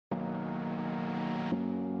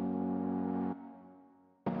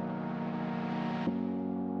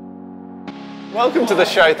Welcome to the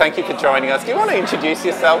show. Thank you for joining us. Do you want to introduce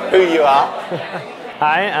yourself, who you are?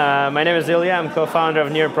 Hi, my name is Illia. I'm co-founder of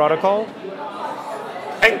Near Protocol.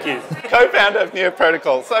 Thank you. Co-founder of Near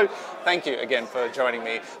Protocol. So thank you again for joining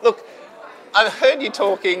me. Look, I've heard you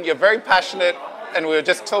talking. You're very passionate, and we were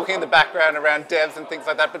just talking in the background around devs and things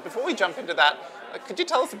like that. But before we jump into that, could you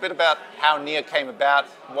tell us a bit about how Near came about?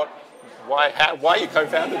 Why you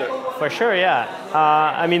co-founded it? For sure, yeah.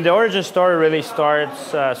 I mean, the origin story really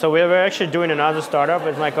starts, so we were actually doing another startup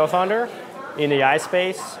with my co-founder in the AI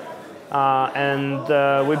space. And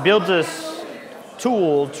we built this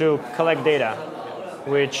tool to collect data,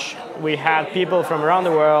 which we had people from around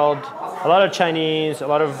the world, a lot of Chinese, a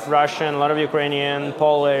lot of Russian, a lot of Ukrainian,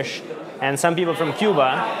 Polish, and some people from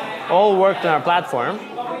Cuba, all worked on our platform,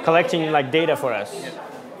 collecting like data for us.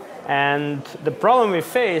 And the problem we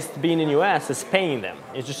faced being in the US is paying them.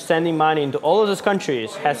 It's just sending money into all of those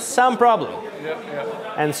countries has some problem.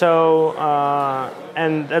 And so,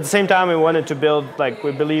 and at the same time, we wanted to build, like,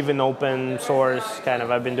 we believe in open source, kind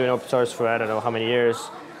of. I've been doing open source for I don't know how many years,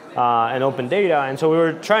 and open data. And so we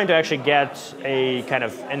were trying to actually get a kind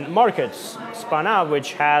of market spun up,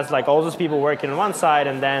 which has like all those people working on one side,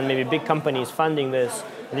 and then maybe big companies funding this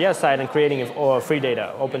on the other side and creating free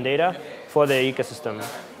data, open data for the ecosystem.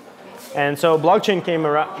 And so blockchain came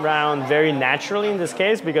around very naturally in this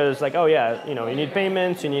case because, like, oh yeah, you know, you need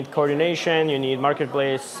payments, you need coordination, you need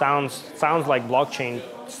marketplace. Sounds like blockchain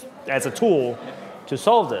as a tool to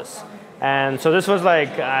solve this. And so this was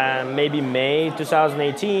like maybe May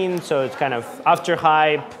 2018. So it's kind of after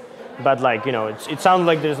hype, but like, you know, it sounds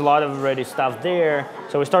like there's a lot of already stuff there.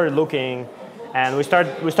 So we started looking, and we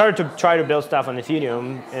started to try to build stuff on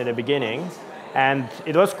Ethereum in the beginning. And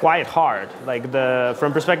it was quite hard. Like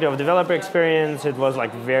from perspective of developer experience, it was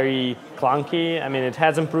like very clunky. I mean, it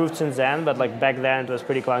has improved since then, but like back then it was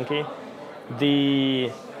pretty clunky. The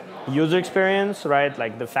user experience, right?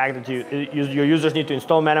 Like the fact that your users need to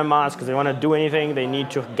install MetaMask because they want to do anything, they need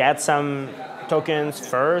to get some tokens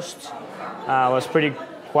first, was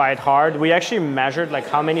quite hard. We actually measured like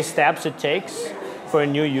how many steps it takes for a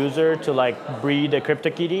new user to like breed a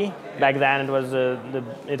CryptoKitty. Back then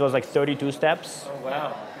it was like 32 steps. Oh,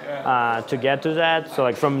 wow. Yeah. To get to that. So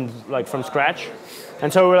like from scratch.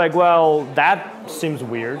 And so we're like, well, that seems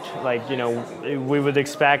weird. Like, you know, we would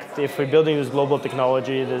expect if we're building this global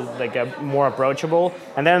technology, there's like a more approachable.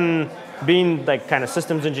 And then being like kind of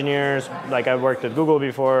systems engineers, like I worked at Google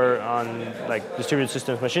before on like distributed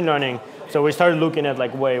systems, machine learning. So we started looking at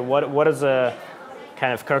like, wait, what is the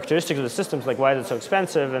kind of characteristics of the systems, like why is it so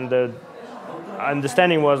expensive? And the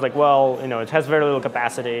understanding was like, well, you know, it has very little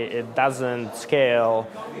capacity, it doesn't scale,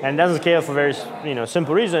 and it doesn't scale for very, you know,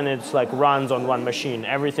 simple reason. It's like runs on one machine.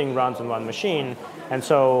 Everything runs on one machine. And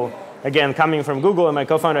so, again, coming from Google, and my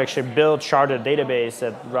co-founder actually built sharded database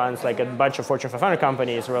that runs like a bunch of Fortune 500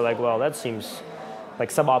 companies. We're like, well, that seems like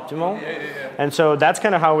suboptimal. And so that's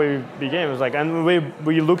kind of how we began. It was like, and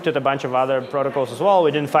we looked at a bunch of other protocols as well. We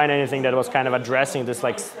didn't find anything that was kind of addressing this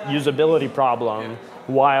like usability problem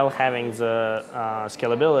while having the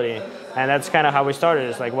scalability. And that's kind of how we started.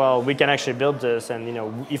 It's like, well, we can actually build this, and you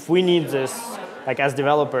know, if we need this, like as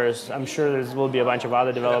developers, I'm sure there will be a bunch of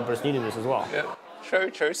other developers needing this as well. Yeah,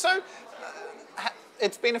 true. So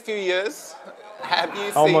it's been a few years. Have you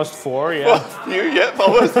seen almost 4? Yeah.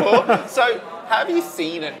 Almost 4. So have you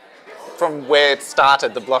seen it from where it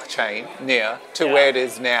started, the blockchain, Near, to where it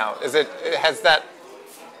is now? Has that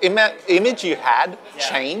image you had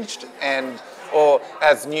changed, or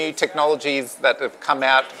has new technologies that have come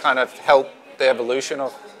out kind of helped the evolution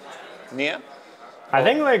of Near? I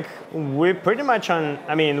think like we're pretty much on,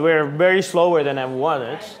 I mean, we're very slower than I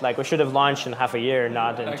wanted. Like we should have launched in half a year,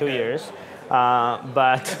 not in 2 years.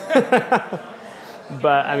 But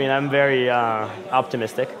I mean, I'm very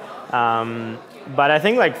optimistic. But I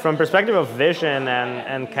think like from perspective of vision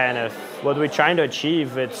and kind of what we're trying to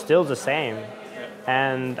achieve, it's still the same.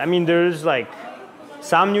 And I mean, there's like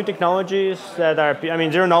some new technologies that are, I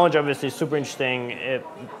mean, zero knowledge obviously is super interesting.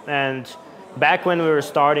 And back when we were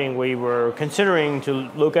starting, we were considering to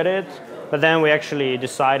look at it, but then we actually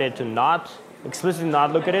decided to explicitly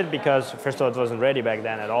not look at it because first of all, it wasn't ready back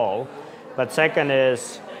then at all. But second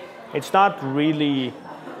is, it's not really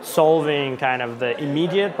solving kind of the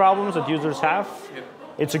immediate problems that users have.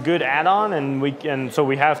 It's a good add-on, and so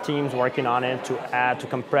we have teams working on it to add, to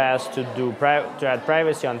compress, to add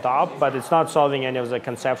privacy on top. But it's not solving any of the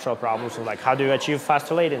conceptual problems of like how do you achieve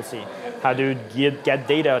faster latency, how do you get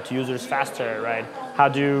data to users faster, right? How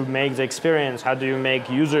do you make the experience? How do you make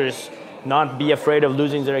users not be afraid of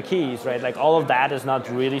losing their keys, right? Like all of that is not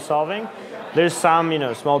really solving. There's some,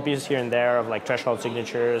 small pieces here and there of like threshold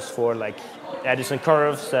signatures for like Edison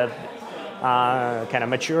curves that kind of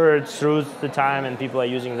matured through the time, and people are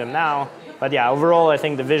using them now. But yeah, overall, I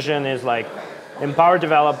think the vision is like empower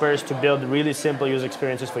developers to build really simple user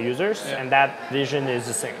experiences for users, and that vision is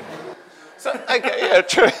the same. So, okay, yeah,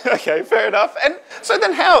 true. Okay, fair enough. And so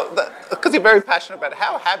then how, because you're very passionate about it,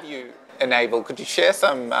 how have you enabled, could you share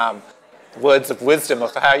some words of wisdom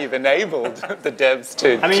of how you've enabled the devs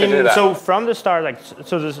to do that? So from the start, like,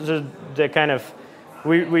 so the kind of,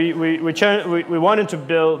 we wanted to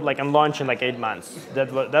build like and launch in like 8 months.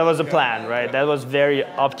 That was the plan, right? That was very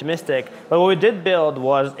optimistic. But what we did build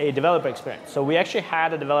was a developer experience. So we actually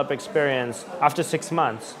had a developer experience after 6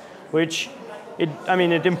 months, which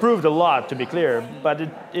it improved a lot, to be clear, but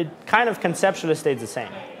it kind of conceptually stayed the same.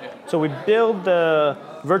 So we built the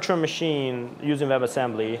virtual machine using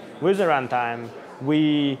WebAssembly with the runtime.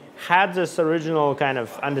 We had this original kind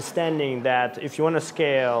of understanding that if you want to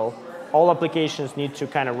scale, all applications need to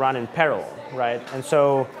kind of run in parallel, right? And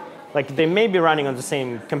so like they may be running on the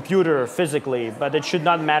same computer physically, but it should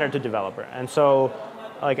not matter to developer. And so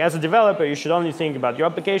like as a developer, you should only think about your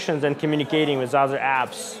applications and communicating with other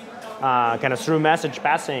apps kind of through message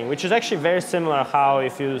passing, which is actually very similar how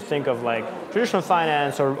if you think of like traditional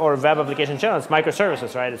finance or web application channel, it's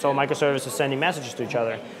microservices, right? It's all microservices sending messages to each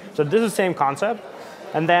other. So this is the same concept.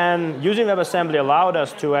 And then using WebAssembly allowed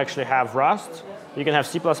us to actually have Rust. You can have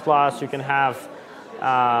C++, you can have,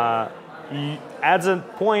 at the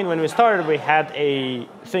point when we started, we had a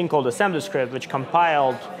thing called assembly script, which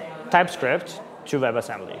compiled TypeScript to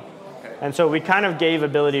WebAssembly. And so we kind of gave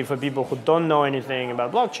ability for people who don't know anything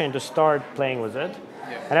about blockchain to start playing with it.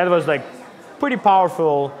 And that was like pretty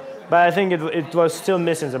powerful, but I think it was still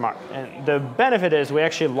missing the mark. And the benefit is we're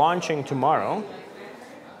actually launching tomorrow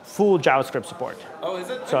full JavaScript support. Oh, is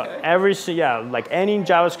it? So like any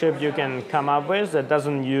JavaScript you can come up with that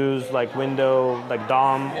doesn't use like window, like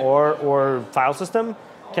DOM or file system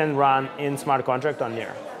can run in smart contract on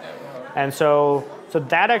Near. And so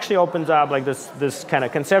that actually opens up like this kind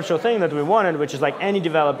of conceptual thing that we wanted, which is like any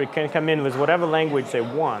developer can come in with whatever language they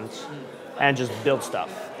want and just build stuff.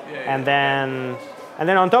 And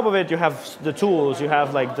then on top of it, you have the tools, you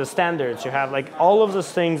have like the standards, you have like all of those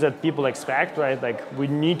things that people expect, right? Like we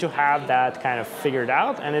need to have that kind of figured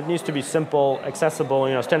out, and it needs to be simple, accessible,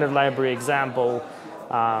 standard library example.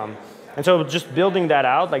 And so just building that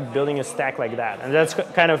out, like building a stack like that. And that's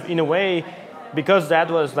kind of in a way, because that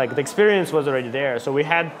was like the experience was already there, so we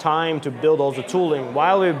had time to build all the tooling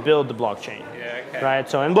while we build the blockchain, right?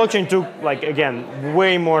 So and blockchain took like again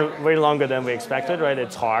way longer than we expected, right?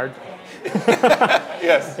 It's hard.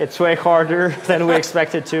 Yes. It's way harder than we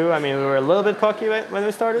expected to. I mean, we were a little bit cocky when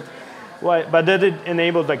we started, but that it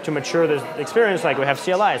enabled like to mature this experience. Like we have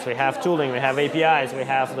CLIs, we have tooling, we have APIs, we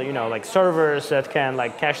have like servers that can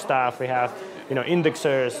like cache stuff, we have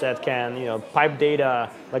indexers that can, pipe data,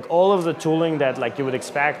 like all of the tooling that like you would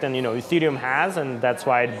expect and, Ethereum has, and that's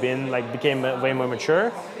why it became way more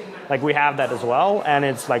mature. Like we have that as well, and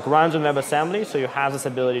it's like runs in WebAssembly, so you have this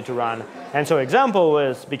ability to run. And so example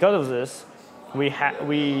was, because of this, we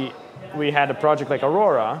had a project like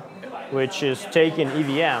Aurora, which is taking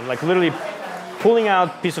EVM, like literally pulling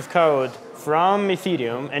out piece of code from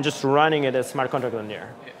Ethereum and just running it as smart contract on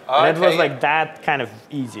Near. And it was like that kind of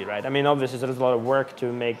easy, right? I mean, obviously there's a lot of work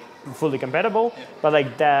to make fully compatible, but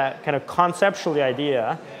like that kind of conceptually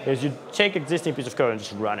idea is you take existing piece of code and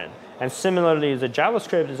just run it. And similarly, the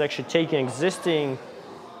JavaScript is actually taking existing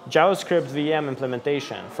JavaScript VM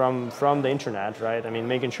implementation from the internet, right? I mean,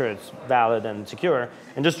 making sure it's valid and secure,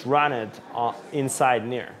 and just run it inside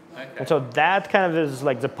Near. And so that kind of is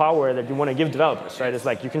like the power that you want to give developers, right? It's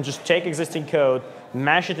like you can just take existing code,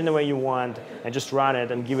 mash it in the way you want, and just run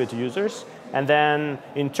it and give it to users. And then,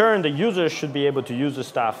 in turn, the users should be able to use the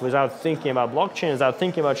stuff without thinking about blockchain, without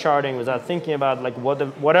thinking about sharding, without thinking about like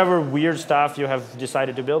whatever weird stuff you have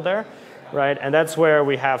decided to build there, right? And that's where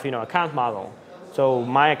we have account model. So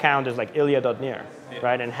my account is like Illia.near,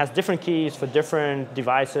 right? And has different keys for different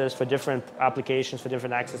devices, for different applications, for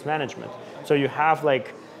different access management. So you have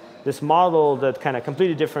like this model that kind of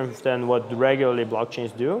completely different than what regularly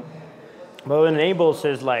blockchains do. But what it enables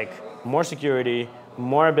is like more security,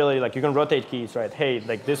 more ability, like you can rotate keys, right? Hey,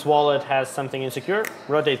 like this wallet has something insecure,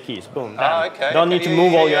 rotate keys, boom, done. Don't need to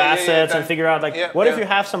move all your assets and figure out like, what if you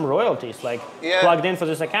have some royalties like plugged in for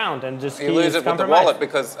this account and this key you lose is it with the compromised. wallet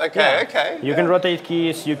because, You can rotate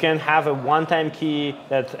keys, you can have a one-time key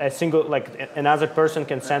that a single, like another person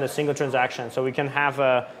can send a single transaction. So we can have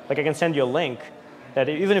like I can send you a link that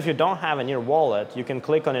even if you don't have a Near wallet, you can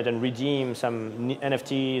click on it and redeem some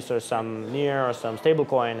NFTs or some Near or some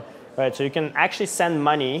stablecoin, right? So you can actually send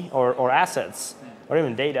money or assets or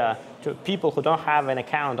even data to people who don't have an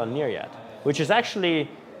account on Near yet, which is actually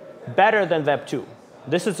better than Web 2.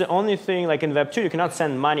 This is the only thing, like in Web 2, you cannot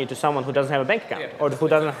send money to someone who doesn't have a bank account or who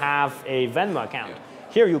doesn't have a Venmo account.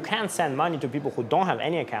 Here, you can send money to people who don't have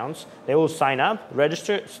any accounts. They will sign up,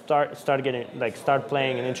 register, start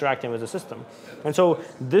playing and interacting with the system. And so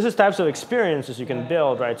this is types of experiences you can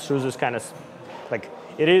build, right, through this kind of, like,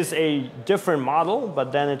 it is a different model,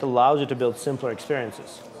 but then it allows you to build simpler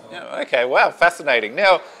experiences. Yeah, okay, wow, fascinating.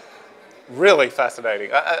 Now, really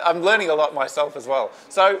fascinating. I'm learning a lot myself as well.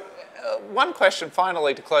 So one question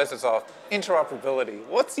finally to close us off, interoperability.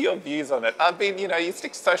 What's your views on it? I've been, you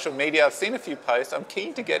stick to social media, I've seen a few posts. I'm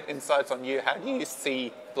keen to get insights on you. How do you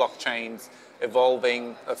see blockchains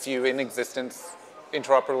evolving, a few in existence,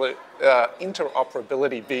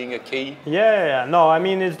 interoperability being a key? Yeah. No, I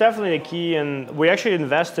mean, it's definitely a key. And we actually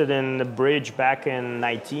invested in the bridge back in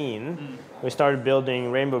 2019. We started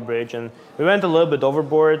building Rainbow Bridge, and we went a little bit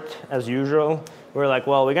overboard, as usual. We were like,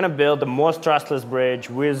 well, we're going to build the most trustless bridge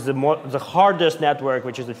with the hardest network,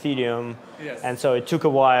 which is Ethereum. Yes. And so it took a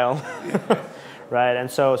while, right?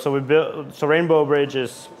 And so Rainbow Bridge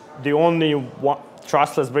is the only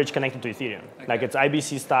trustless bridge connected to Ethereum. Okay. Like it's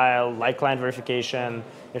IBC style, like client verification.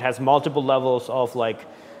 It has multiple levels of like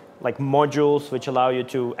modules which allow you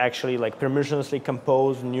to actually like permissionlessly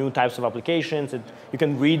compose new types of applications. You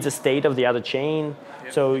can read the state of the other chain.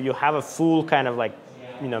 Yep. So you have a full kind of like,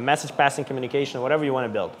 message passing communication, whatever you want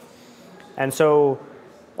to build. And so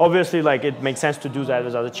obviously like it makes sense to do that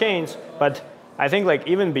with other chains, but I think like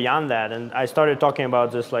even beyond that, and I started talking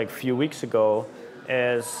about this like a few weeks ago,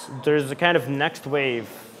 is there's a kind of next wave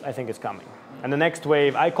I think is coming. And the next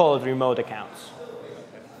wave, I call it remote accounts.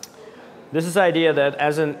 This is the idea that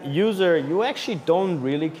as a user, you actually don't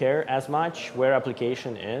really care as much where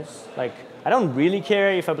application is. Like, I don't really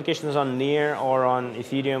care if application is on Near or on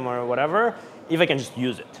Ethereum or whatever, if I can just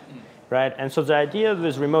use it, right? And so the idea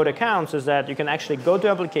with remote accounts is that you can actually go to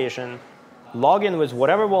application, log in with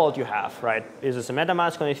whatever wallet you have, right? Is this a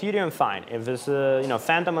MetaMask on Ethereum? Fine. If it's a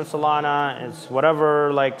Phantom on Solana, it's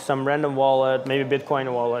whatever, like some random wallet, maybe Bitcoin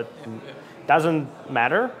wallet, doesn't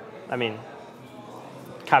matter. I mean,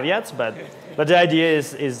 caveats, but the idea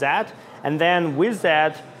is that. And then with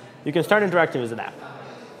that, you can start interacting with the app.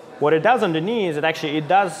 What it does underneath is it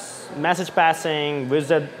does message passing with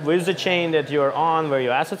the chain that you're on where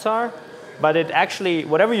your assets are, but it actually,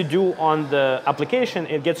 whatever you do on the application,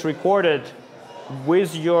 it gets recorded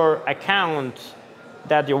with your account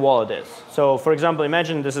that your wallet is. So for example,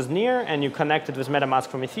 imagine this is Near and you connect it with MetaMask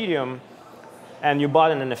from Ethereum and you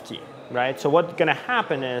bought an NFT, right? So what's going to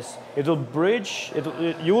happen is it will bridge,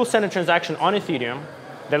 you will send a transaction on Ethereum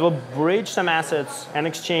that will bridge some assets and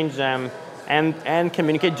exchange them and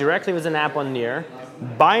communicate directly with an app on Near,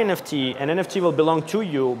 buy NFT, and NFT will belong to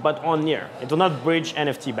you, but on Near. It will not bridge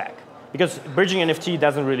NFT back. Because bridging NFT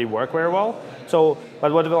doesn't really work very well.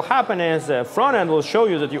 But what will happen is the front end will show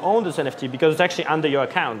you that you own this NFT because it's actually under your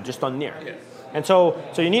account, just on Near. Yes. And so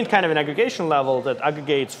you need kind of an aggregation level that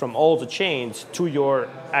aggregates from all the chains to your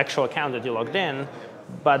actual account that you logged in.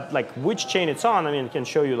 But like which chain it's on, I mean, it can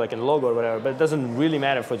show you like in logo or whatever, but it doesn't really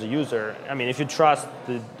matter for the user. I mean, if you trust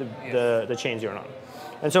the chains you're on.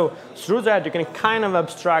 And so through that, you can kind of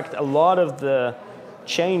abstract a lot of the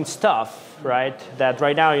chain stuff, right? That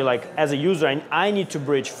right now you're like, as a user, I need to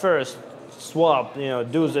bridge first, swap,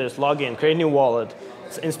 do this, log in, create a new wallet,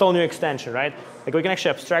 install new extension, right? Like we can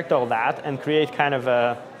actually abstract all that and create kind of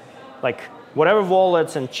a, like whatever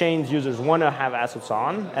wallets and chains users want to have assets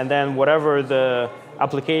on, and then whatever the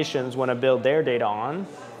applications want to build their data on,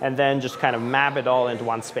 and then just kind of map it all into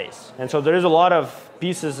one space. And so there is a lot of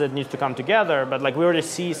pieces that need to come together, but like we already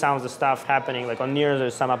see some of the stuff happening. Like on Near,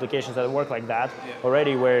 there's some applications that work like that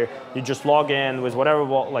already, where you just log in with whatever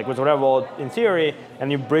wallet in theory,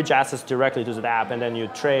 and you bridge assets directly to the app, and then you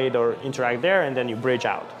trade or interact there, and then you bridge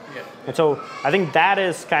out. Yeah. And so I think that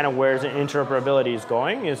is kind of where the interoperability is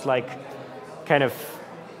going, is like kind of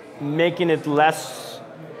making it less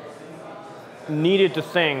needed to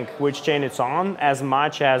think which chain it's on, as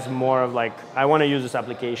much as more of like, I want to use this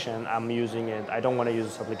application, I'm using it. I don't want to use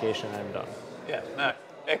this application, I'm done. Yeah, no,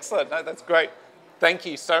 excellent. No, that's great. Thank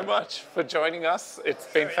you so much for joining us. It's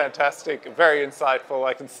been fantastic, very insightful.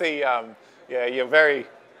 I can see, you're very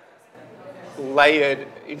layered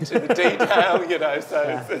into the detail,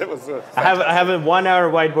 so it was I have a 1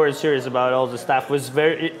 hour whiteboard series about all the stuff.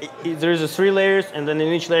 There's 3 layers, and then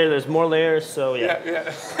in each layer there's more layers, so yeah.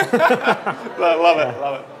 Love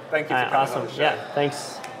it. Thank you for coming awesome. on the show. Yeah,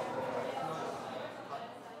 thanks.